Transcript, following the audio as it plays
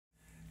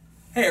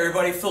Hey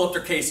everybody, Philip or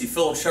Casey,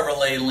 Phillips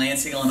Chevrolet,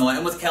 Lansing, Illinois.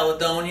 I'm with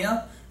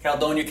Caledonia.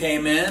 Caledonia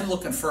came in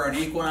looking for an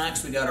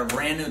Equinox. We got a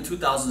brand new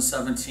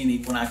 2017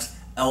 Equinox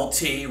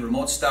LT,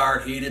 remote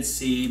start, heated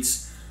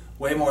seats,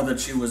 way more than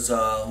she was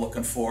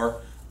looking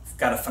for.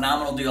 Got a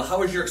phenomenal deal. How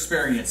was your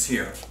experience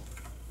here?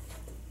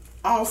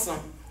 Awesome.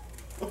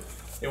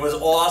 It was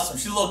awesome.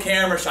 She's a little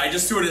camera shy. I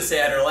just threw this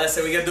at her. Last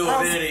time we got to do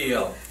a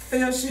video.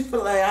 Phil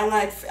Chevrolet.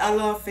 I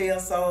love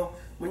Phil, so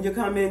when you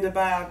come in to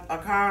buy a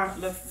car,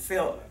 look for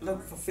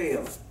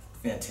Phil.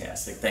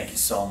 Fantastic. Thank you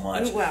so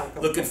much. You're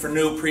welcome. Looking for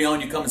new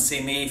pre-owned, you come and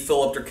see me,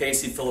 Philip or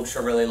Casey, Phillips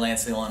Chevrolet,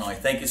 Lansing, Illinois.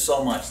 Thank you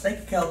so much. Thank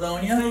you,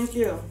 Caledonia. Thank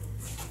you.